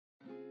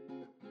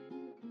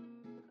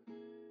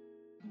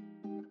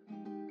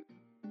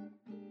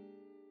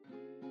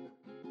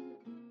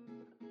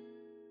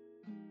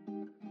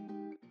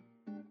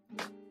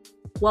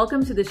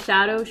Welcome to the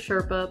Shadow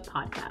Sherpa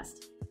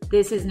podcast.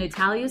 This is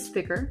Natalya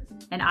Spicker,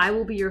 and I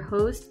will be your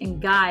host and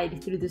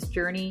guide through this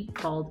journey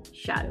called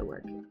shadow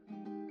work.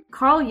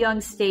 Carl Jung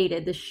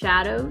stated the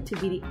shadow to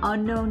be the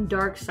unknown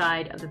dark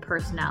side of the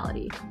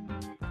personality.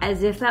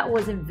 As if that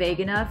wasn't vague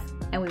enough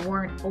and we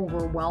weren't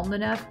overwhelmed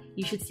enough,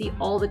 you should see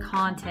all the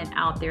content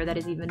out there that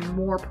is even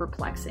more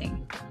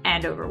perplexing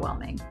and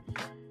overwhelming.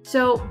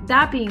 So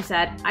that being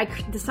said, I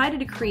decided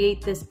to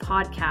create this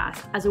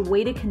podcast as a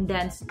way to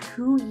condense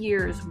 2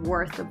 years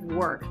worth of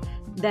work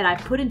that I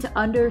put into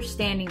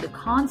understanding the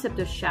concept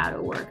of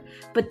shadow work,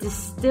 but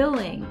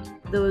distilling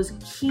those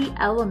key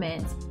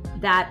elements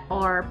that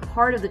are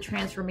part of the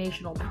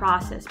transformational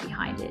process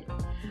behind it.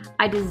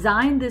 I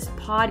designed this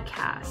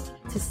podcast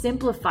to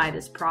simplify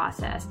this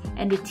process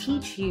and to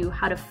teach you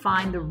how to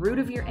find the root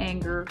of your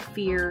anger,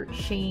 fear,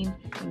 shame,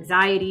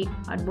 anxiety,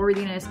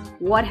 unworthiness,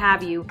 what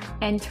have you,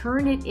 and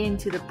turn it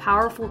into the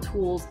powerful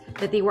tools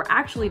that they were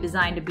actually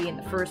designed to be in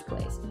the first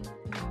place.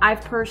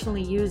 I've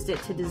personally used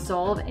it to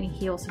dissolve and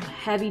heal some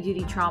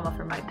heavy-duty trauma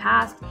from my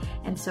past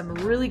and some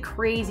really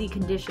crazy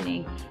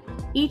conditioning.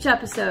 Each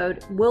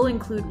episode will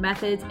include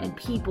methods and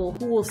people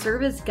who will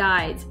serve as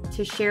guides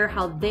to share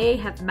how they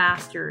have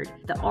mastered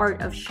the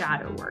art of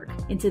shadow work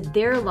into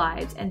their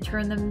lives and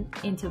turn them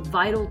into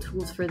vital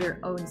tools for their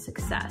own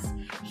success.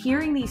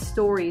 Hearing these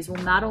stories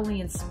will not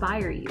only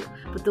inspire you,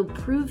 but they'll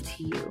prove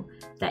to you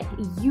that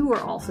you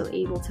are also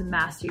able to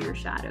master your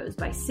shadows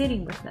by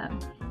sitting with them,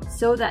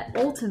 so that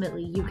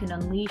ultimately you can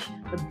unleash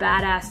the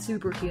badass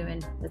superhuman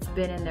that's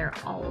been in there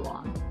all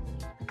along.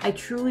 I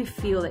truly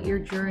feel that your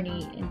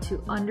journey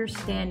into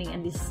understanding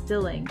and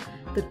distilling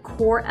the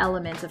core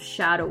elements of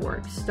shadow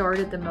work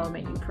started the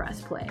moment you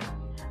press play.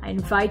 I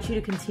invite you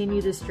to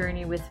continue this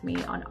journey with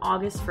me on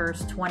August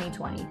 1st,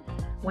 2020,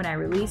 when I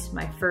release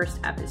my first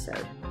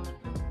episode.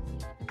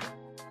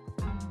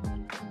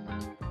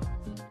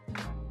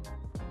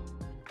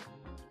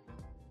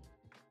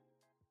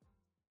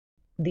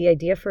 The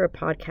idea for a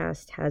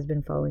podcast has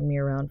been following me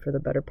around for the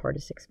better part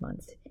of 6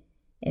 months.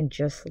 And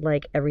just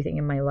like everything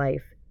in my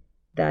life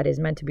that is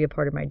meant to be a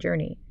part of my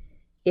journey,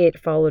 it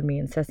followed me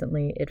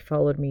incessantly. It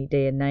followed me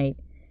day and night.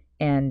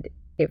 And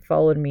it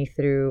followed me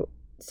through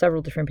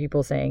several different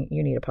people saying,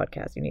 you need a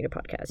podcast, you need a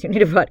podcast, you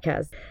need a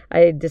podcast.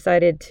 I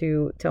decided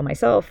to tell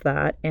myself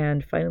that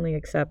and finally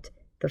accept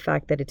the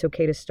fact that it's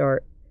okay to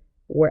start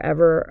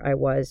wherever I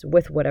was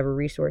with whatever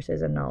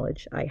resources and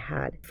knowledge I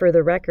had. For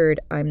the record,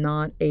 I'm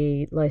not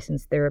a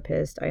licensed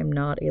therapist. I am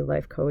not a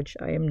life coach.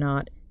 I am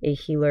not a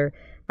healer.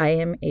 I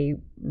am a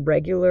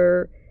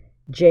regular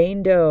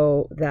Jane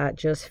Doe that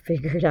just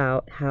figured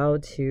out how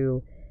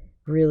to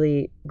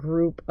really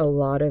group a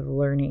lot of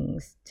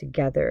learnings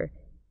together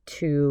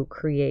to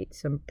create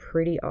some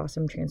pretty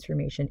awesome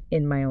transformation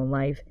in my own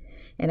life.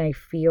 And I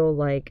feel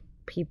like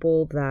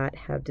people that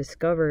have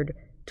discovered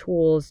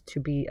tools to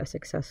be a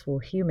successful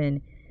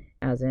human,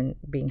 as in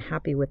being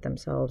happy with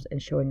themselves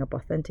and showing up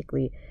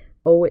authentically,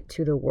 owe it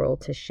to the world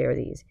to share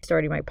these.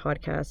 Starting my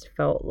podcast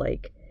felt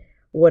like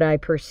what I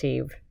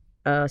perceive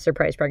a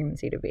surprise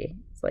pregnancy to be.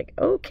 It's like,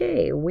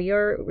 okay, we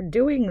are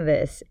doing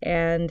this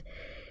and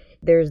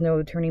there's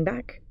no turning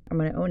back. I'm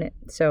going to own it.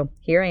 So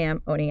here I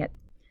am owning it.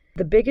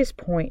 The biggest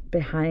point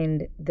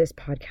behind this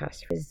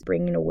podcast is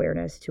bringing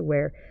awareness to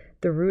where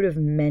the root of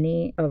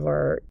many of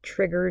our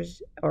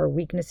triggers, our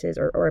weaknesses,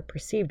 or our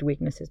perceived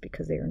weaknesses,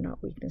 because they are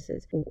not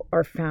weaknesses,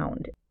 are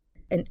found.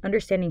 And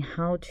understanding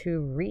how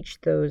to reach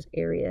those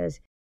areas,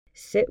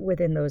 sit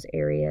within those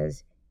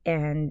areas,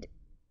 and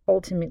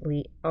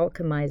ultimately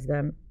alchemize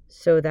them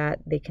so that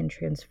they can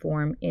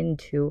transform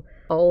into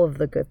all of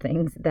the good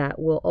things that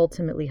will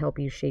ultimately help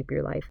you shape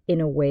your life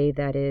in a way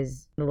that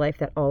is the life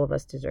that all of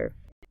us deserve.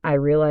 I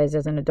realized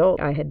as an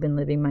adult, I had been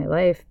living my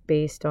life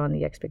based on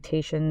the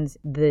expectations,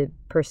 the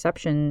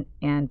perception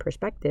and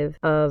perspective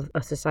of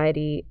a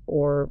society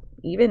or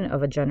even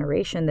of a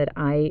generation that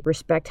I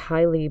respect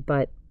highly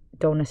but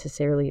don't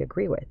necessarily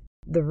agree with.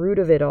 The root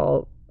of it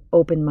all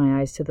opened my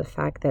eyes to the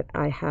fact that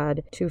I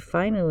had to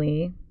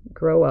finally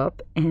grow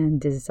up and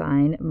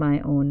design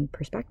my own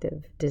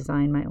perspective,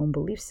 design my own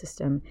belief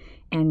system,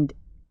 and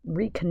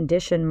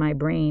recondition my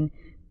brain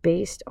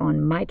based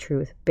on my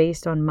truth,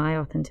 based on my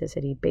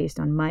authenticity, based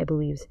on my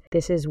beliefs.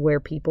 This is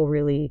where people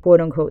really, quote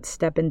unquote,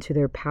 step into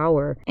their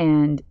power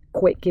and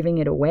quit giving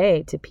it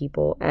away to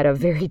people at a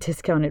very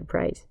discounted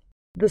price.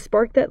 The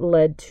spark that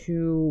led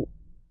to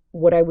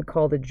what I would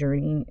call the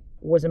journey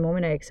was a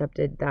moment I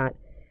accepted that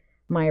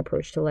my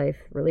approach to life,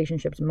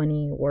 relationships,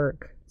 money,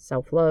 work,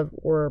 self-love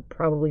were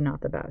probably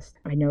not the best.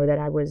 I know that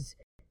I was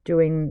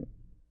doing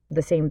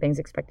the same things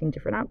expecting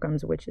different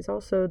outcomes, which is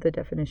also the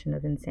definition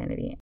of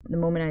insanity. The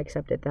moment I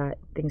accepted that,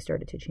 things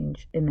started to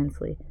change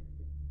immensely.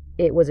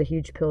 It was a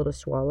huge pill to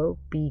swallow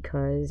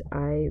because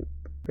I,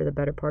 for the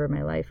better part of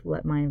my life,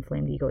 let my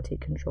inflamed ego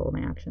take control of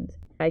my actions.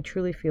 I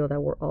truly feel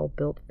that we're all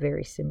built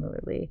very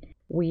similarly.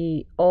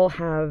 We all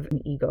have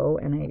an ego,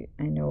 and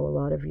I know a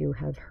lot lot of you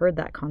have heard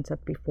that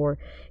concept before,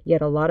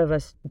 yet a lot of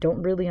us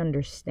don't really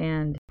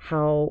understand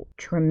how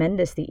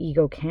tremendous the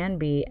ego can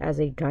be as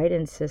a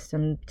guidance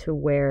system to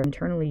where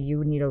internally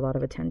you need a lot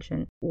of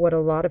attention. What a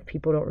lot of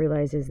people don't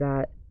realize is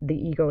that the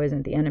ego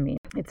isn't the enemy.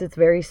 It's its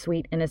very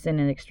sweet, innocent,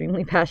 and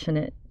extremely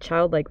passionate,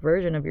 childlike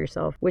version of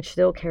yourself, which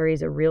still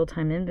carries a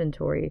real-time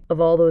inventory of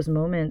all those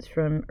moments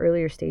from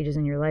earlier stages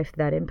in your life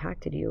that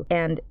impacted you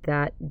and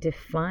that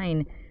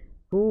define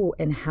who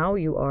and how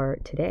you are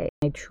today.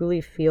 I truly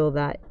feel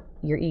that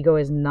your ego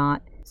is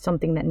not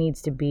something that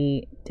needs to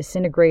be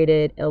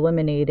disintegrated,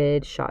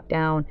 eliminated, shot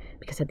down,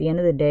 because at the end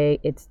of the day,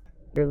 it's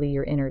literally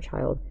your inner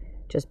child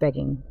just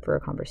begging for a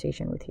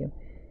conversation with you.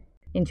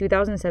 In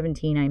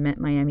 2017, I met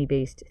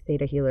Miami-based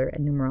theta healer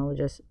and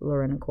numerologist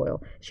Lorena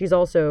Coyle. She's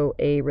also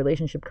a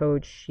relationship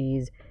coach.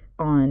 She's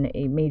on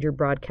a major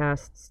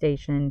broadcast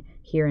station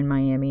here in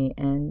Miami,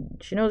 and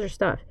she knows her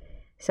stuff.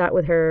 Sat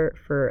with her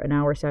for an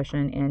hour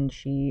session, and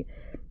she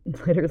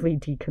literally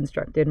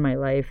deconstructed my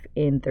life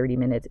in 30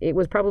 minutes. It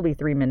was probably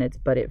 3 minutes,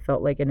 but it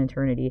felt like an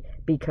eternity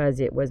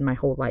because it was my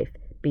whole life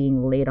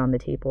being laid on the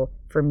table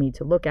for me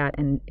to look at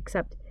and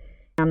accept.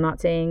 I'm not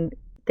saying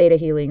theta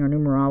healing or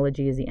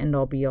numerology is the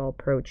end-all be-all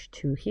approach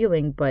to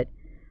healing, but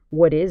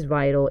what is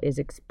vital is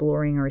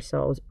exploring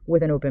ourselves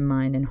with an open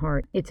mind and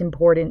heart. It's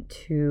important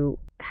to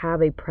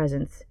have a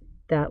presence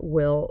that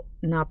will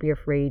not be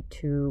afraid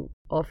to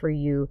offer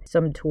you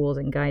some tools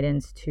and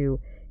guidance to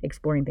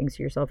exploring things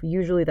to yourself.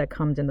 Usually that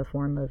comes in the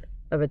form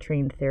of a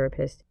trained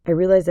therapist. I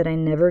realized that I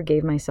never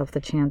gave myself the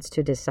chance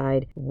to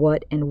decide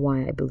what and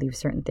why I believe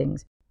certain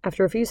things.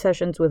 After a few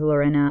sessions with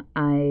Lorena,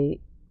 I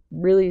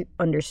really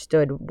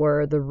understood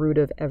where the root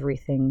of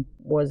everything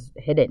was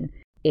hidden.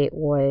 It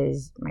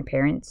was my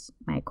parents,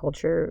 my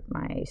culture,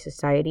 my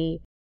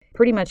society,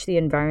 pretty much the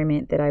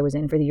environment that I was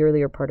in for the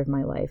earlier part of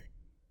my life.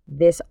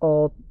 This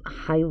all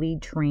highly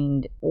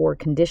trained or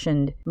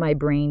conditioned my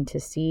brain to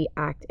see,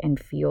 act, and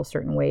feel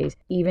certain ways,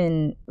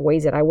 even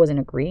ways that I wasn't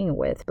agreeing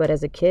with. But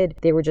as a kid,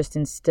 they were just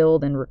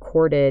instilled and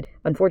recorded.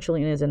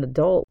 Unfortunately, as an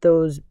adult,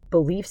 those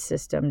belief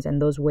systems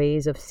and those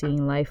ways of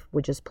seeing life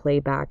would just play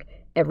back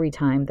every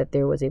time that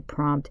there was a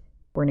prompt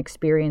or an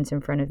experience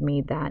in front of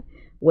me that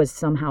was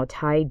somehow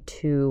tied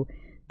to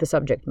the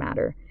subject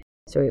matter.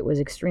 So it was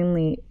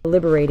extremely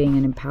liberating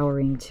and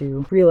empowering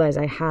to realize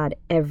I had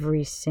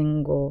every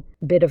single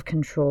bit of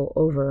control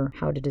over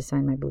how to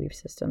design my belief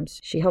systems.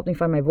 She helped me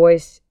find my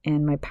voice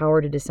and my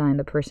power to design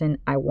the person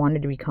I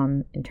wanted to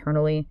become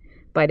internally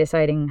by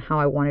deciding how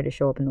I wanted to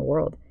show up in the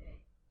world.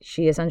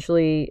 She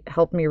essentially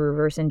helped me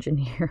reverse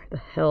engineer the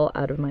hell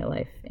out of my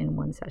life in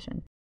one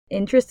session.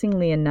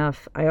 Interestingly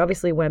enough, I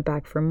obviously went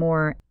back for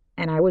more,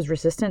 and I was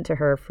resistant to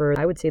her for,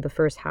 I would say, the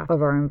first half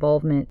of our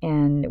involvement.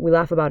 And we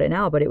laugh about it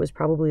now, but it was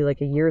probably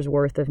like a year's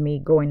worth of me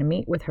going to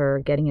meet with her,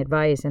 getting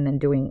advice, and then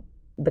doing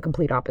the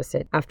complete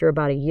opposite. After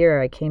about a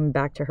year, I came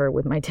back to her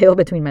with my tail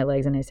between my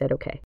legs, and I said,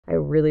 okay, I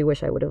really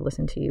wish I would have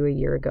listened to you a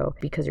year ago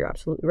because you're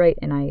absolutely right,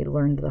 and I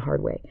learned the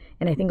hard way.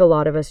 And I think a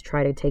lot of us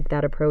try to take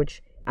that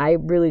approach. I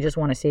really just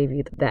want to save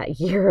you that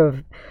year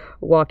of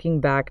walking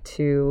back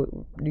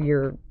to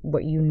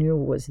what you knew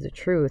was the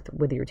truth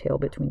with your tail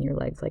between your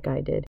legs like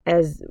I did.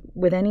 As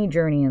with any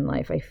journey in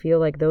life, I feel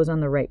like those on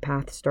the right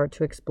path start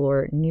to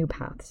explore new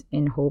paths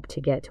in hope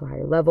to get to a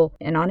higher level.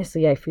 And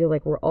honestly, I feel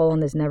like we're all on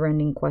this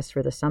never-ending quest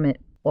for the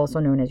summit, also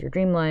known as your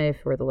dream life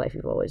or the life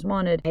you've always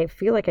wanted. I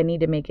feel like I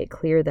need to make it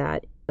clear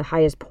that the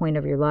highest point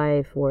of your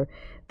life or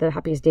the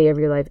happiest day of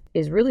your life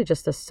is really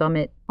just a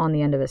summit on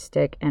the end of a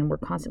stick, and we're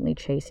constantly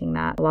chasing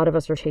that. A lot of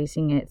us are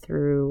chasing it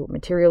through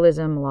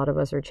materialism. A lot of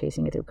us are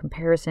chasing it through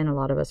comparison. A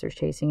lot of us are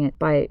chasing it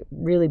by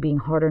really being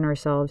hard on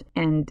ourselves.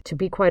 And to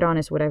be quite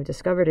honest, what I've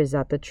discovered is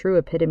that the true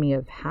epitome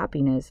of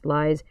happiness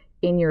lies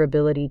in your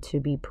ability to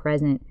be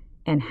present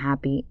and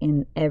happy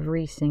in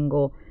every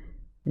single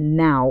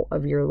now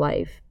of your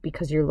life,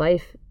 because your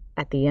life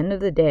at the end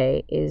of the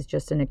day is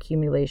just an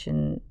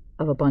accumulation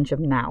of a bunch of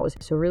nows.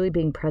 So really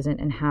being present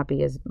and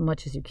happy as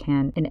much as you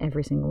can in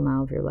every single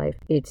now of your life.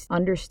 It's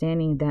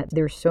understanding that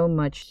there's so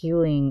much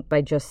healing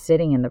by just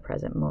sitting in the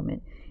present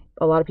moment.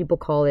 A lot of people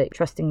call it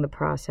trusting the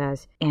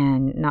process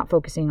and not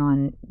focusing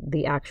on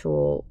the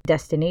actual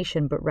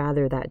destination, but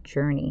rather that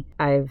journey.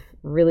 I've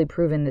really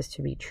proven this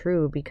to be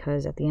true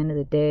because at the end of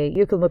the day,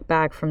 you can look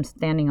back from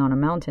standing on a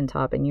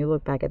mountaintop and you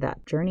look back at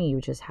that journey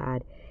you just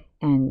had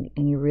and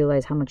you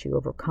realize how much you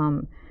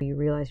overcome. You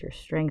realize your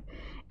strength.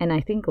 And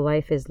I think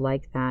life is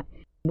like that.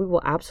 We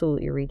will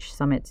absolutely reach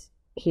summits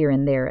here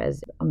and there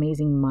as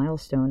amazing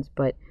milestones,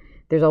 but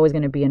there's always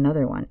going to be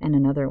another one and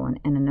another one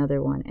and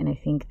another one. And I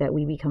think that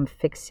we become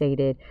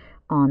fixated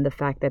on the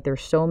fact that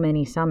there's so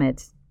many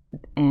summits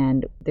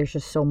and there's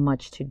just so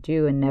much to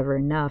do and never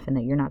enough, and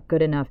that you're not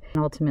good enough.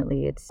 And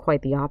ultimately, it's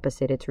quite the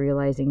opposite. It's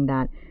realizing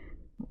that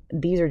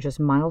these are just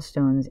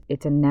milestones.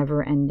 It's a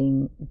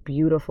never-ending,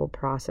 beautiful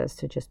process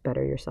to just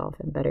better yourself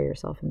and better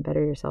yourself and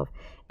better yourself.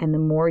 And the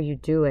more you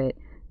do it,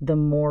 the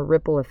more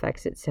ripple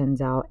effects it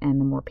sends out and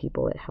the more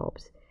people it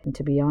helps. And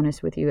to be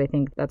honest with you, I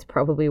think that's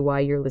probably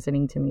why you're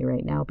listening to me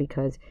right now,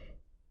 because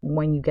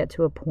when you get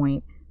to a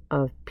point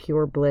of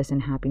pure bliss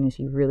and happiness,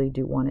 you really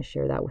do want to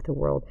share that with the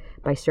world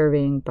by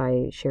serving,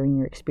 by sharing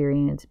your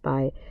experience,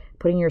 by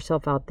putting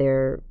yourself out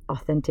there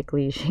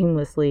authentically,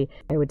 shamelessly.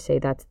 I would say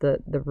that's the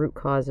root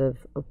cause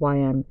of why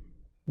I'm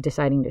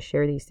deciding to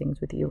share these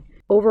things with you.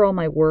 Overall,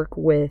 my work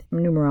with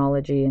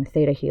numerology and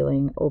theta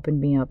healing opened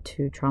me up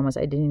to traumas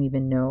I didn't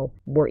even know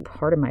were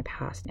part of my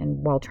past.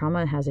 And while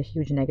trauma has a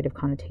huge negative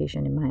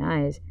connotation in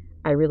my eyes,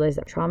 I realized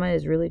that trauma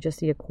is really just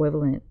the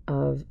equivalent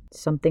of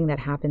something that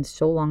happened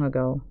so long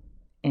ago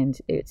and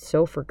it's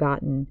so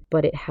forgotten,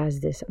 but it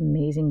has this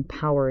amazing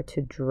power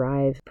to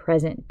drive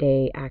present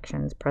day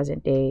actions,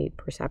 present day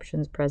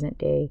perceptions, present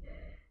day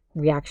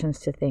reactions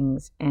to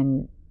things.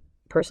 And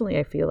personally,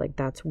 I feel like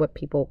that's what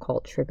people call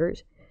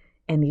triggers.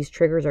 And these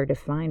triggers are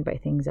defined by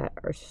things that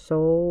are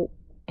so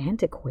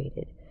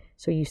antiquated.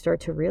 So you start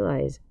to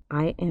realize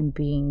I am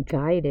being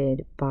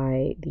guided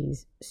by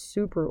these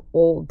super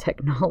old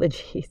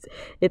technologies.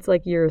 It's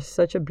like you're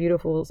such a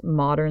beautiful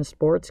modern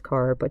sports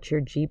car, but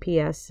your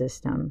GPS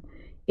system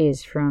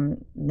is from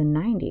the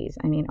 90s.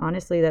 I mean,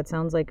 honestly, that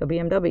sounds like a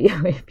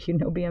BMW. If you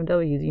know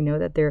BMWs, you know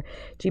that their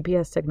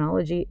GPS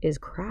technology is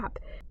crap.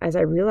 As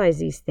I realized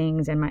these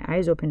things and my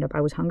eyes opened up,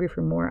 I was hungry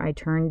for more. I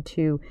turned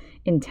to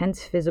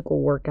intense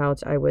physical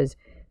workouts. I was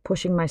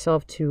pushing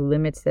myself to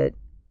limits that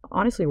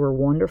honestly were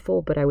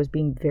wonderful, but I was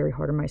being very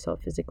hard on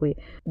myself physically.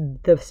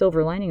 The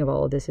silver lining of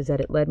all of this is that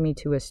it led me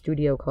to a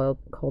studio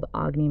called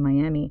Agni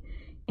Miami,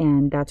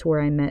 and that's where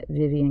I met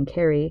Vivi and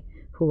Carrie,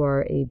 who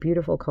are a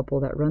beautiful couple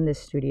that run this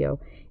studio.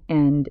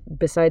 And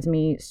besides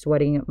me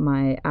sweating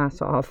my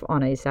ass off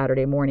on a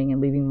Saturday morning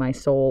and leaving my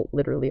soul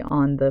literally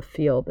on the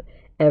field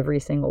every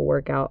single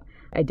workout,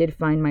 I did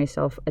find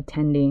myself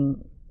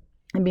attending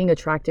and being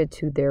attracted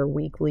to their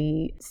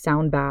weekly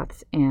sound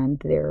baths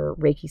and their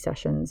Reiki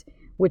sessions,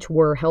 which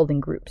were held in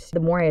groups. The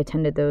more I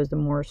attended those, the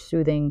more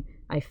soothing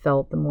I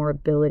felt, the more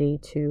ability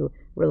to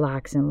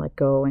relax and let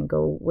go and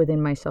go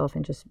within myself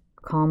and just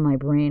calm my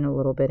brain a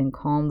little bit and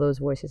calm those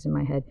voices in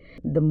my head,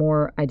 the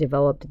more I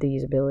developed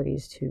these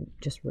abilities to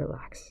just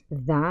relax.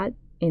 That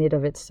in and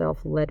of itself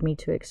led me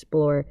to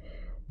explore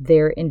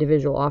their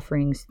individual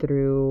offerings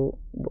through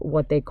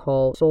what they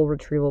call soul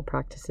retrieval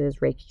practices,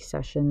 Reiki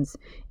sessions,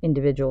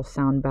 individual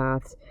sound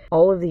baths.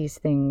 All of these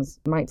things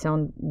might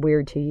sound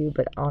weird to you,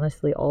 but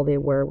honestly, all they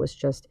were was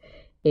just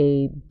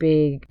a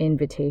big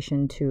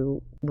invitation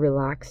to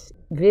relax.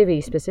 Vivi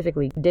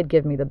specifically did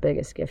give me the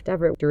biggest gift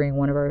ever during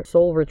one of our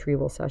soul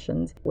retrieval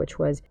sessions, which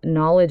was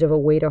knowledge of a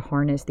way to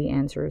harness the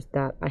answers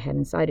that I had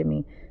inside of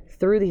me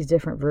through these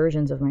different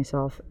versions of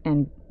myself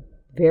and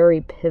very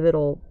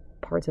pivotal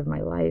parts of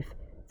my life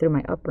through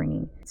my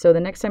upbringing. So the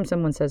next time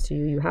someone says to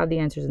you, you have the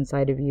answers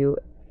inside of you,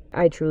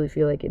 I truly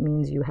feel like it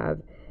means you have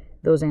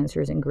those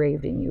answers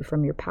engraved in you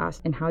from your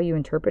past and how you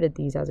interpreted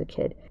these as a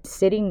kid.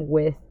 Sitting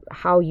with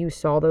how you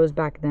saw those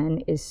back then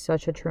is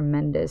such a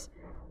tremendous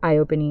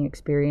eye-opening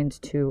experience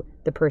to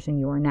the person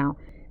you are now.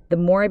 The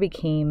more I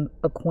became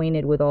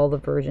acquainted with all the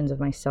versions of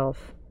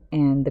myself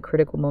and the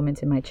critical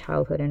moments in my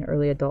childhood and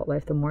early adult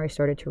life, the more I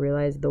started to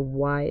realize the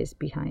whys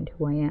behind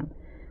who I am.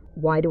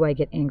 Why do I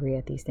get angry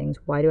at these things?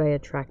 Why do I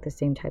attract the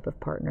same type of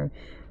partner?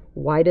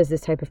 Why does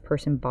this type of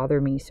person bother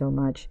me so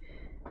much?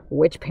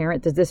 Which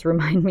parent does this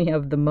remind me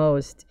of the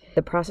most?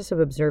 The process of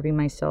observing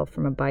myself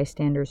from a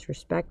bystander's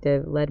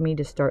perspective led me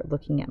to start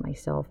looking at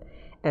myself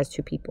as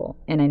two people.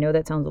 And I know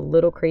that sounds a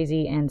little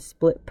crazy and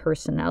split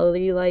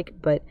personality-like,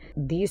 but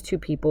these two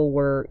people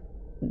were,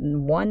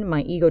 one,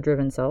 my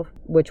ego-driven self,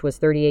 which was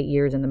 38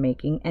 years in the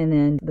making, and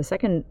then the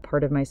second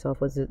part of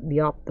myself was the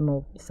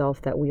optimal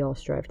self that we all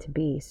strive to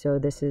be. So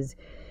this is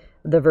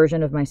the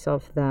version of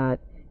myself that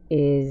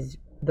is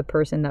the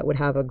person that would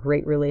have a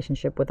great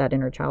relationship with that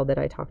inner child that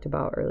I talked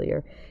about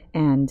earlier,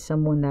 and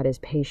someone that is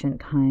patient,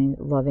 kind,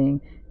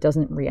 loving,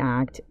 doesn't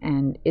react,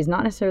 and is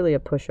not necessarily a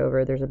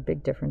pushover. There's a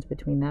big difference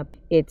between that.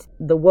 It's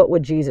the what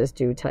would Jesus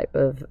do type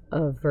of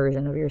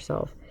version of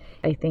yourself.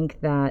 I think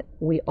that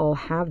we all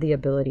have the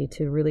ability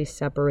to really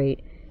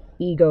separate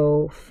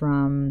ego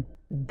from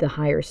the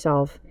higher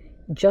self,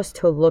 just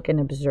to look and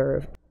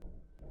observe.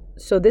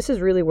 So this is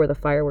really where the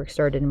fireworks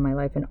started in my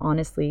life. And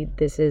honestly,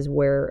 this is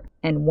where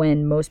and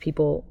when most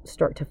people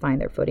start to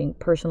find their footing.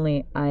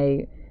 Personally,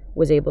 I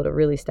was able to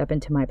really step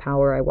into my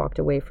power. I walked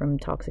away from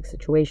toxic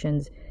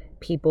situations,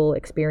 people,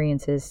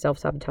 experiences,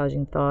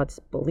 self-sabotaging thoughts,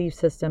 belief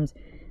systems,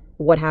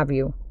 what have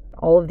you.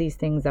 All of these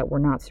things that were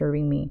not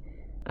serving me,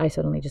 I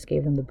suddenly just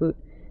gave them the boot.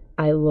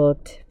 I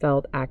looked,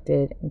 felt,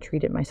 acted, and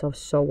treated myself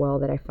so well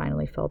that I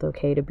finally felt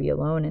okay to be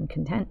alone and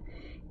content.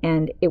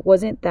 And it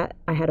wasn't that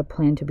I had a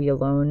plan to be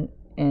alone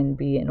and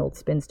be an old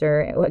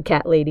spinster, a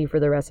cat lady for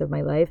the rest of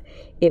my life.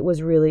 It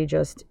was really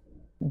just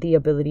the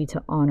ability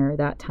to honor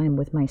that time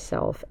with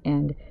myself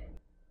and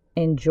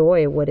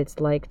enjoy what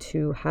it's like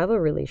to have a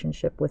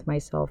relationship with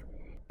myself.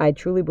 I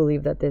truly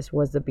believe that this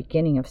was the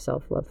beginning of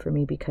self-love for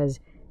me, because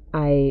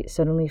I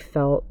suddenly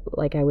felt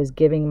like I was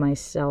giving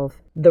myself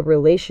the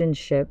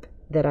relationship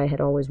that I had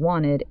always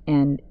wanted,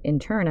 and in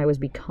turn I was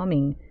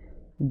becoming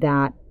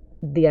that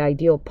the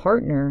ideal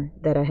partner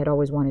that I had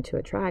always wanted to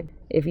attract.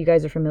 If you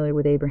guys are familiar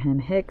with Abraham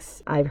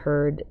Hicks, I've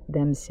heard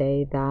them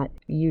say that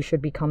you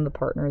should become the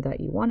partner that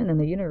you want, and then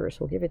the universe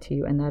will give it to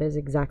you. And that is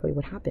exactly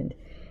what happened.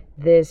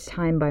 This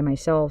time by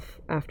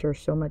myself, after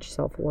so much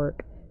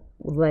self-work,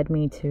 led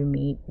me to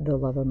meet the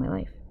love of my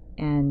life.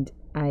 And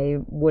I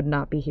would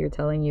not be here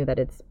telling you that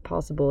it's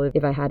possible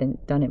if I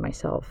hadn't done it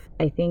myself.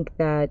 I think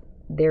that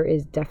there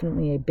is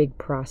definitely a big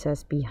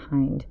process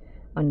behind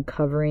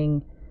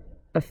uncovering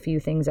a few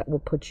things that will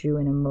put you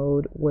in a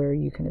mode where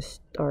you can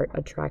start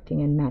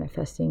attracting and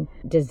manifesting,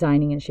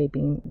 designing and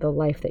shaping the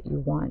life that you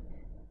want.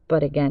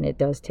 But again, it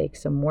does take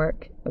some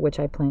work, which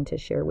I plan to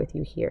share with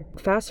you here.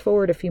 Fast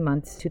forward a few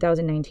months,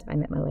 2019, I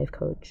met my life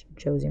coach,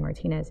 Josie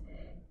Martinez,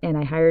 and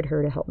I hired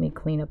her to help me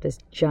clean up this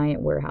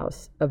giant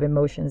warehouse of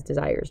emotions,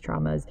 desires,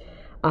 traumas,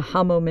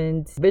 aha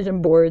moments,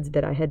 vision boards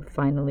that I had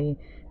finally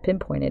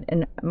pinpointed.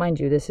 And mind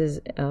you, this is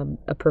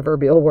a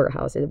proverbial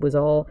warehouse. It was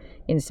all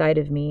inside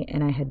of me,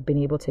 and I had been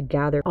able to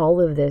gather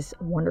all of this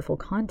wonderful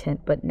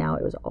content, but now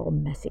it was all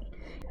messy.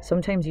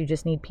 Sometimes you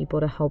just need people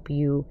to help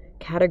you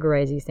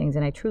categorize these things,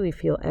 and I truly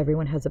feel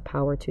everyone has the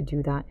power to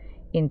do that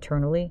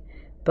internally,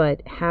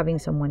 but having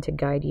someone to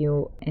guide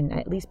you and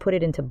at least put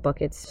it into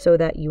buckets so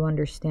that you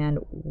understand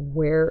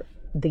where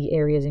the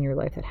areas in your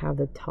life that have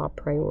the top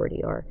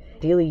priority are.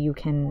 Ideally, you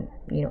can,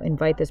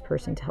 invite this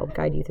person to help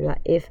guide you through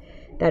that. If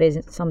that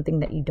isn't something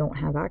that you don't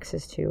have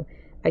access to,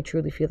 I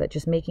truly feel that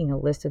just making a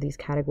list of these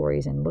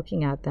categories and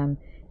looking at them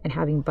and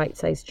having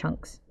bite-sized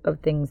chunks of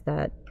things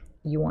that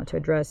you want to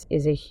address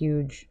is a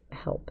huge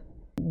help.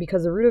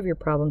 Because the root of your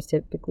problems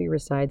typically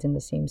resides in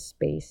the same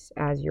space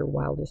as your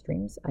wildest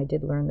dreams. I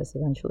did learn this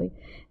eventually.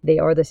 They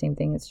are the same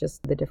thing. It's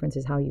just the difference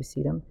is how you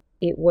see them.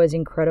 It was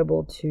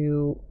incredible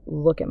to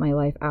look at my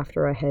life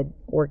after I had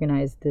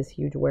organized this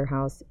huge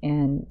warehouse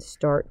and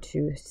start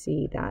to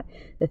see that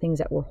the things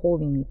that were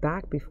holding me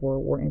back before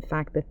were in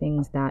fact the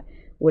things that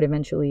would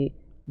eventually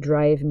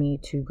drive me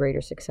to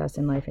greater success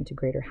in life and to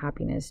greater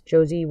happiness.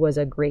 Josie was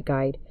a great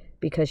guide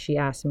because she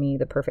asked me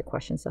the perfect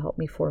questions to help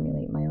me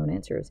formulate my own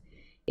answers.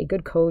 A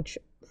good coach,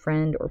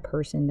 friend, or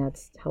person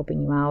that's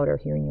helping you out or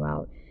hearing you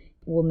out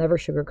will never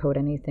sugarcoat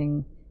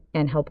anything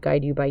and help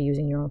guide you by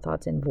using your own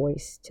thoughts and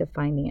voice to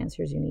find the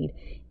answers you need.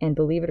 And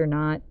believe it or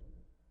not,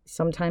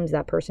 sometimes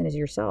that person is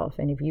yourself.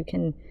 And if you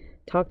can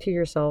talk to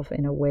yourself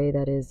in a way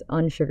that is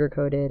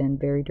unsugarcoated and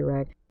very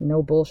direct,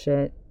 no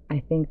bullshit,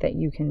 I think that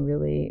you can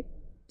really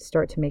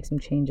start to make some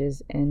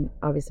changes. And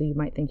obviously you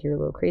might think you're a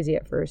little crazy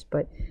at first,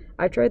 but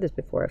I've tried this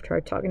before. I've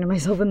tried talking to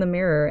myself in the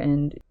mirror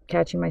and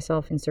catching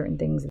myself in certain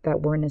things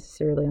that weren't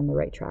necessarily on the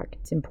right track.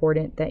 It's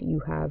important that you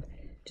have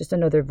just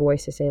another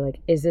voice to say, like,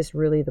 is this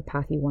really the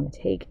path you want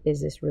to take?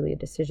 Is this really a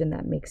decision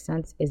that makes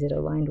sense? Is it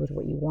aligned with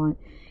what you want?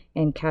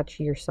 And catch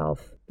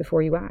yourself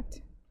before you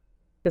act.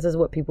 This is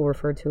what people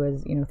refer to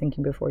as,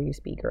 thinking before you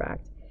speak or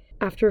act.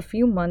 After a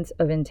few months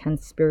of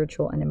intense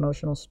spiritual and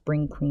emotional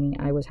spring cleaning,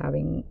 I was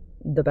having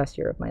the best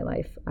year of my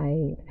life.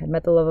 I had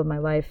met the love of my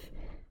life.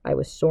 I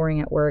was soaring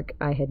at work.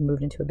 I had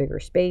moved into a bigger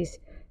space.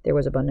 There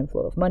was abundant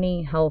flow of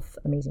money, health,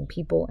 amazing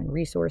people, and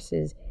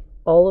resources.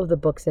 All of the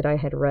books that I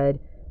had read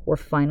were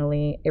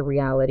finally a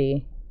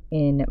reality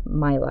in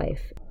my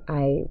life.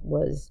 I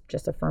was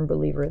just a firm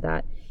believer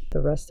that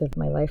the rest of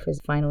my life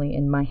was finally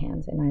in my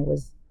hands and I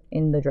was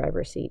in the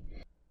driver's seat.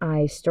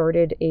 I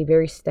started a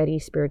very steady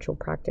spiritual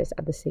practice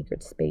at the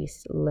sacred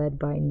space led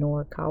by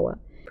Noor Kawa.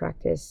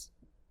 Practice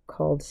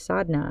called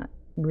sadhana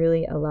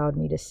really allowed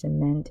me to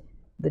cement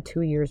the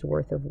 2 years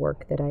worth of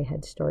work that I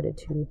had started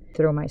to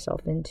throw myself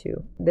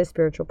into. This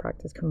spiritual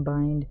practice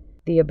combined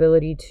the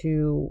ability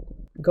to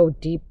go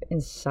deep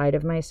inside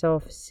of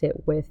myself, sit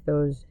with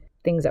those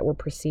things that were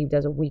perceived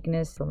as a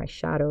weakness or my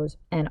shadows,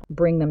 and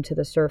bring them to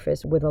the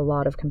surface with a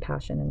lot of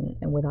compassion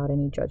and without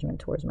any judgment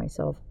towards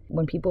myself.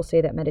 When people say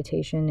that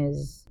meditation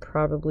is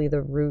probably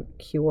the root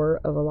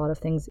cure of a lot of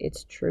things,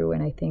 it's true.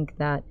 And I think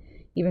that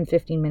even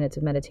 15 minutes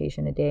of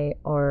meditation a day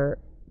are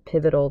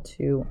pivotal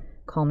to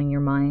calming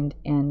your mind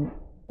and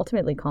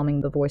ultimately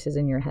calming the voices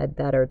in your head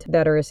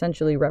that are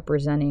essentially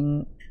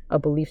representing a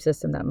belief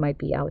system that might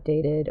be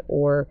outdated,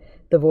 or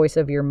the voice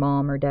of your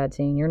mom or dad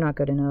saying you're not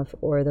good enough,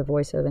 or the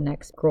voice of an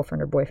ex-girlfriend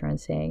or boyfriend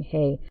saying,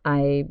 hey,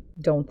 I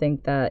don't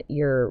think that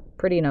you're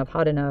pretty enough,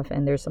 hot enough,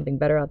 and there's something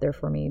better out there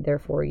for me,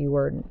 therefore you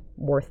are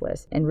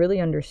worthless. And really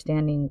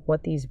understanding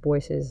what these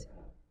voices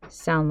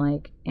sound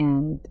like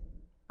and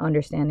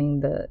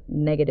understanding the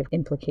negative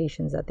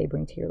implications that they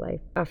bring to your life.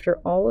 After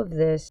all of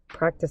this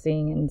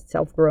practicing and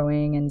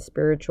self-growing and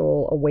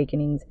spiritual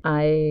awakenings,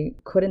 I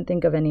couldn't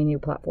think of any new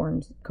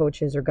platforms,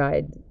 coaches, or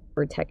guides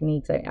or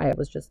techniques. I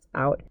was just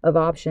out of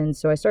options.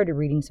 So I started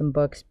reading some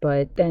books,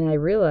 but then I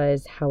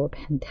realized how a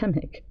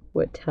pandemic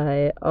would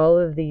tie all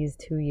of these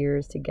 2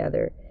 years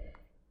together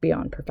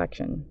beyond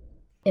perfection.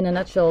 In a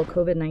nutshell,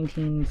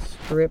 COVID-19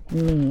 stripped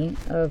me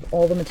of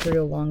all the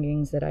material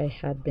longings that I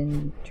had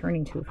been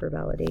turning to for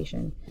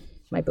validation.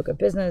 My book of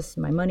business,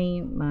 my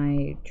money,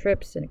 my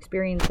trips and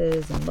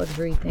experiences and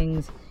luxury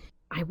things.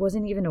 I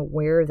wasn't even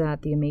aware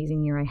that the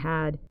amazing year I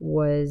had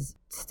was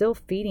still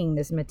feeding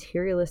this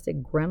materialistic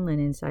gremlin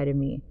inside of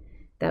me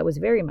that was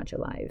very much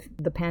alive.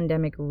 The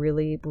pandemic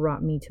really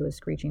brought me to a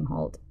screeching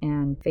halt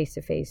and face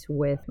to face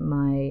with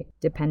my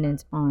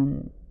dependence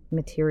on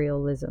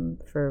materialism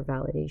for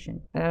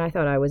validation. And I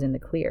thought I was in the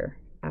clear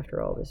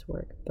after all this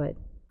work, but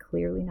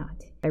clearly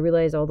not. I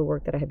realized all the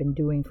work that I had been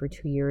doing for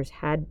 2 years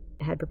had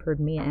prepared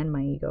me and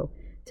my ego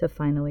to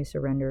finally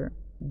surrender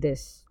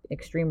this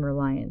extreme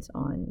reliance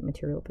on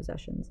material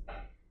possessions,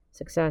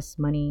 success,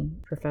 money,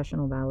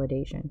 professional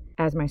validation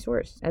as my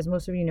source. As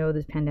most of you know,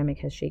 this pandemic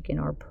has shaken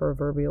our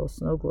proverbial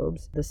snow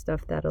globes. The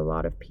stuff that a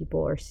lot of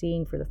people are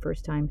seeing for the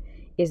first time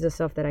is the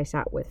stuff that I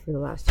sat with for the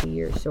last 2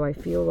 years. So I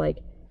feel like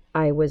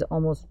I was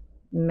almost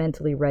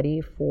mentally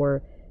ready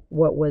for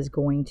what was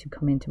going to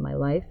come into my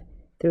life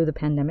through the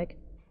pandemic.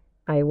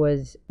 I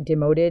was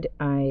demoted.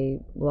 I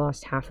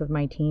lost half of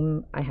my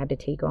team. I had to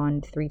take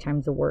on 3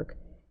 times the work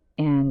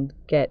and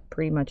get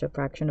pretty much a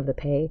fraction of the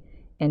pay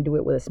and do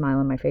it with a smile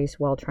on my face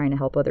while trying to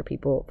help other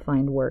people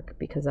find work,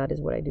 because that is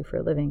what I do for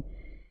a living.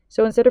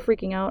 So instead of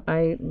freaking out,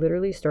 I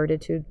literally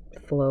started to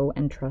flow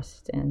and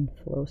trust and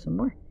flow some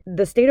more.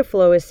 The state of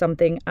flow is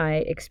something I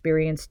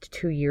experienced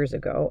 2 years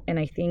ago, and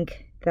I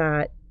think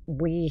that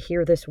we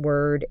hear this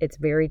word. It's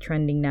very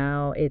trending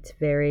now. It's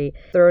very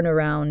thrown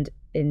around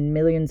in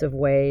millions of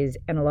ways,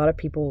 and a lot of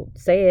people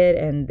say it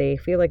and they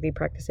feel like they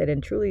practice it,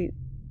 and truly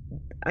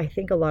I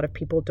think a lot of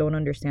people don't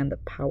understand the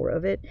power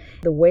of it.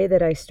 The way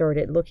that I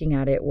started looking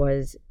at it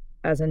was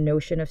as a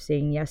notion of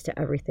saying yes to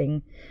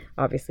everything,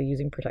 obviously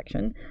using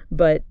protection,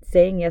 but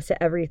saying yes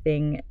to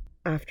everything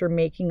after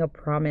making a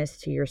promise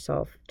to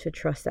yourself to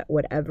trust that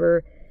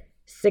whatever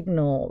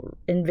signal,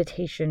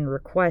 invitation,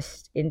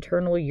 request,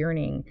 internal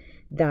yearning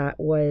that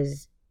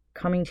was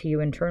coming to you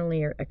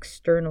internally or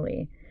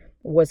externally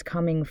was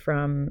coming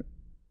from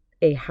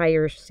a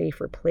higher,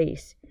 safer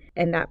place.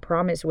 And that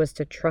promise was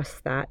to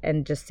trust that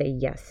and just say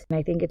yes. And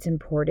I think it's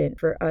important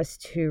for us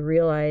to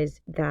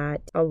realize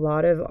that a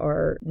lot of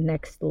our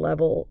next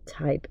level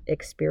type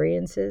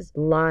experiences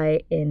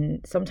lie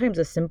in sometimes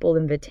a simple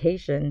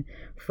invitation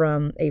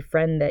from a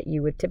friend that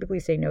you would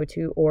typically say no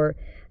to, or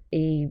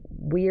a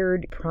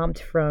weird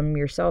prompt from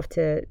yourself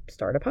to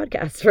start a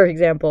podcast, for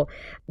example.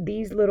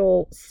 These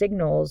little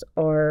signals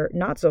are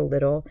not so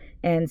little,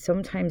 and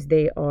sometimes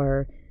they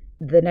are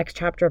the next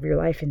chapter of your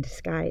life in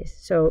disguise.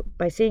 So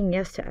by saying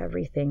yes to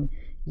everything,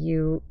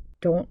 you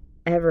don't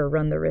ever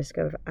run the risk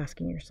of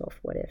asking yourself,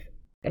 what if?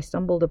 I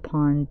stumbled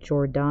upon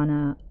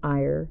Jordana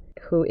Iyer,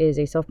 who is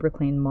a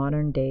self-proclaimed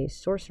modern-day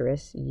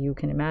sorceress. You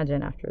can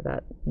imagine after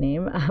that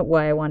name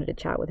why I wanted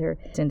to chat with her,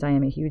 since I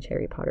am a huge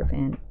Harry Potter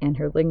fan, and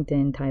her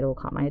LinkedIn title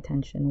caught my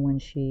attention when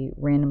she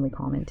randomly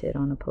commented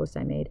on a post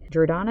I made.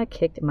 Jordana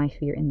kicked my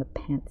fear in the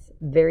pants,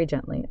 very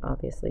gently,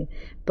 obviously,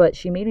 but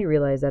she made me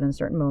realize that in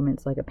certain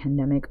moments, like a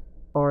pandemic,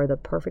 are the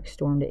perfect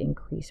storm to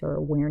increase our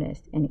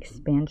awareness and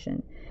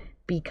expansion,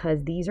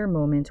 because these are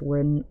moments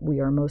when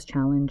we are most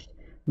challenged,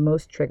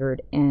 most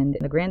triggered, and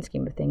in the grand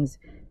scheme of things,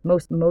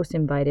 most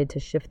invited to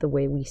shift the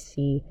way we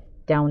see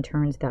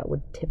downturns that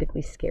would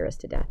typically scare us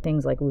to death.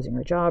 Things like losing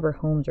our job, our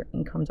homes, our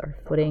incomes, our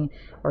footing,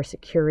 our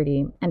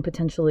security, and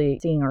potentially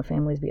seeing our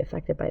families be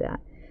affected by that.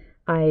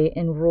 I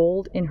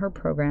enrolled in her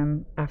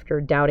program after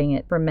doubting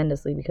it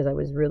tremendously because I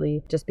was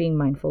really just being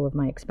mindful of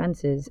my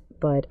expenses,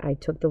 but I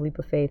took the leap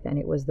of faith and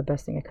it was the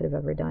best thing I could have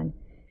ever done.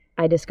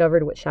 I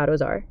discovered what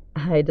shadows are.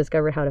 I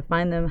discovered how to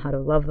find them, how to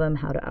love them,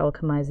 how to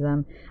alchemize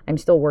them. I'm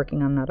still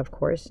working on that, of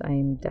course.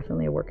 I'm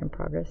definitely a work in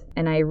progress.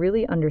 And I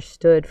really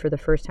understood for the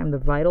first time the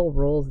vital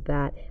roles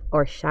that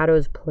our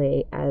shadows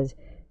play as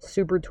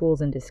super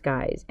tools in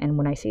disguise. And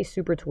when I say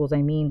super tools,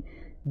 I mean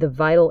the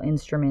vital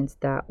instruments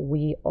that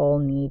we all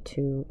need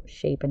to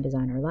shape and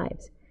design our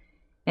lives.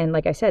 And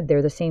like I said,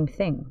 they're the same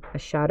thing. A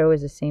shadow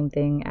is the same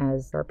thing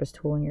as the sharpest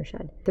tool in your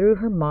shed. Through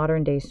her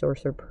Modern Day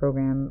Sorcerer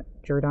program,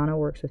 Jordana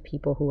works with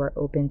people who are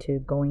open to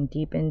going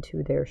deep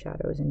into their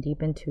shadows and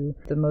deep into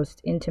the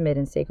most intimate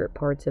and sacred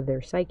parts of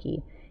their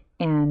psyche.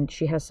 And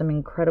she has some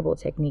incredible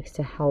techniques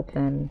to help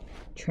them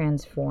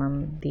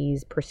transform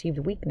these perceived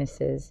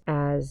weaknesses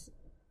as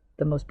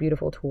the most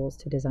beautiful tools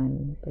to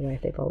design the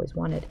life they've always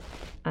wanted.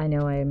 I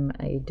know I'm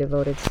a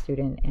devoted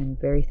student and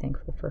very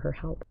thankful for her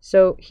help.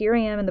 So here I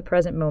am in the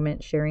present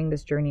moment, sharing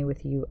this journey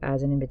with you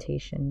as an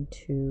invitation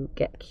to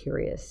get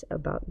curious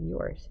about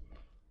yours.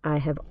 I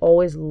have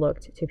always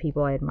looked to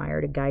people I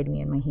admire to guide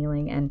me in my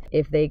healing, and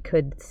if they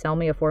could sell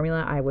me a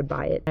formula, I would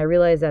buy it. I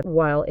realize that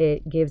while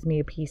it gives me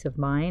a peace of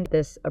mind,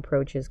 this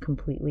approach is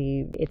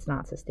it's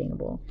not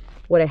sustainable.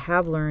 What I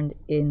have learned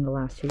in the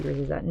last 2 years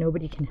is that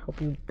nobody can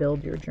help you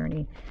build your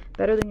journey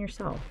better than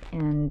yourself,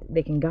 and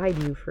they can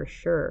guide you for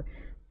sure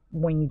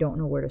when you don't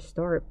know where to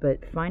start,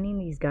 but finding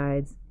these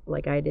guides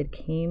like I did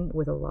came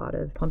with a lot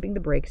of pumping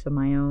the brakes of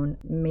my own,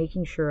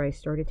 making sure I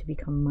started to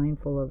become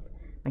mindful of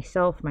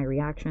myself, my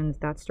reactions.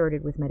 That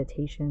started with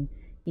meditation.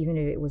 Even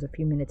if it was a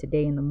few minutes a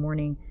day in the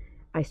morning,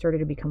 I started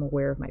to become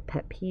aware of my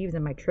pet peeves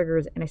and my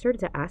triggers, and I started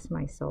to ask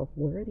myself,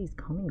 where are these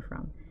coming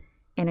from?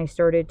 And I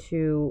started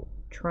to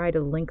try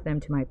to link them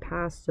to my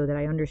past so that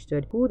I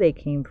understood who they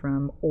came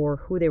from or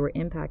who they were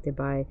impacted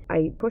by.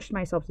 I pushed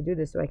myself to do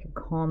this so I could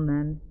calm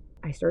them.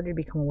 I started to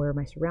become aware of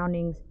my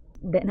surroundings.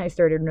 Then I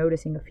started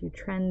noticing a few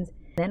trends.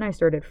 Then I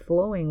started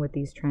flowing with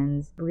these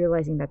trends,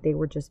 realizing that they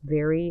were just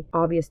very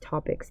obvious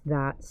topics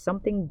that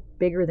something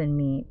bigger than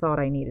me thought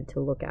I needed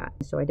to look at.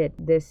 So I did.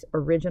 This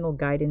original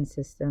guidance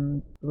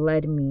system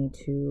led me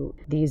to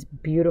these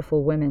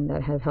beautiful women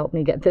that have helped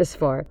me get this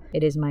far.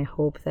 It is my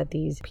hope that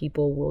these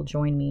people will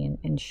join me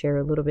and share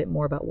a little bit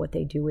more about what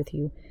they do with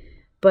you.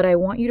 But I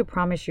want you to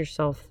promise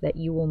yourself that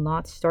you will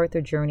not start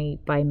the journey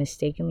by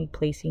mistakenly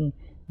placing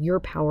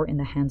your power in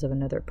the hands of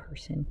another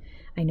person.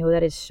 I know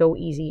that is so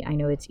easy. I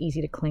know it's easy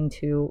to cling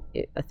to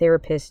a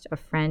therapist, a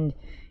friend,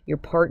 your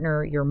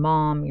partner, your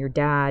mom, your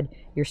dad,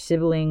 your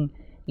sibling,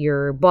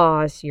 your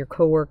boss, your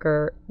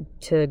coworker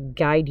to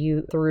guide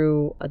you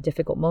through a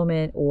difficult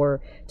moment or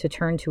to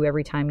turn to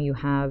every time you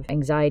have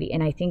anxiety.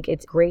 And I think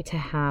it's great to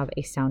have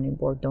a sounding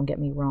board, don't get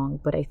me wrong,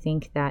 but I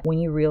think that when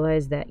you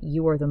realize that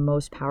you are the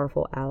most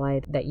powerful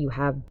ally that you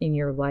have in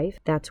your life,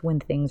 that's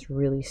when things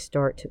really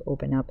start to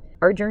open up.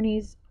 Our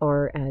journeys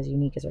are as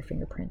unique as our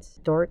fingerprints.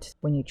 Start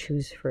when you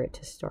choose for it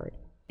to start.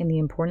 And the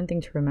important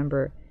thing to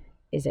remember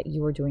is that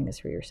you are doing this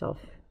for yourself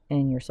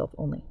and yourself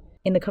only.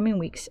 In the coming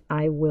weeks,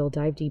 I will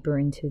dive deeper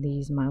into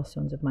these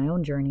milestones of my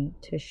own journey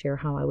to share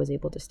how I was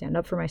able to stand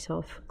up for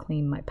myself,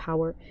 claim my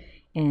power,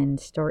 and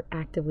start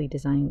actively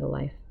designing the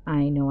life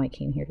I know I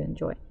came here to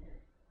enjoy.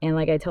 And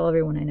like I tell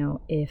everyone I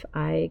know, if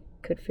I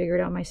could figure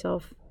it out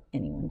myself,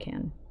 anyone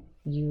can.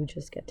 You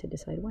just get to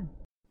decide when.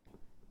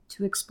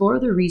 To explore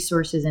the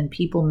resources and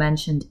people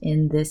mentioned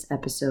in this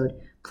episode,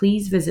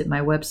 please visit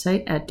my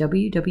website at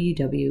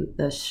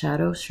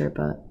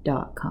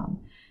www.theshadowsherpa.com.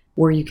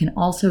 where you can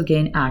also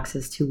gain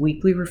access to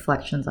weekly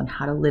reflections on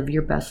how to live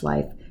your best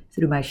life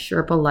through my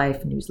Sherpa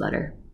Life newsletter.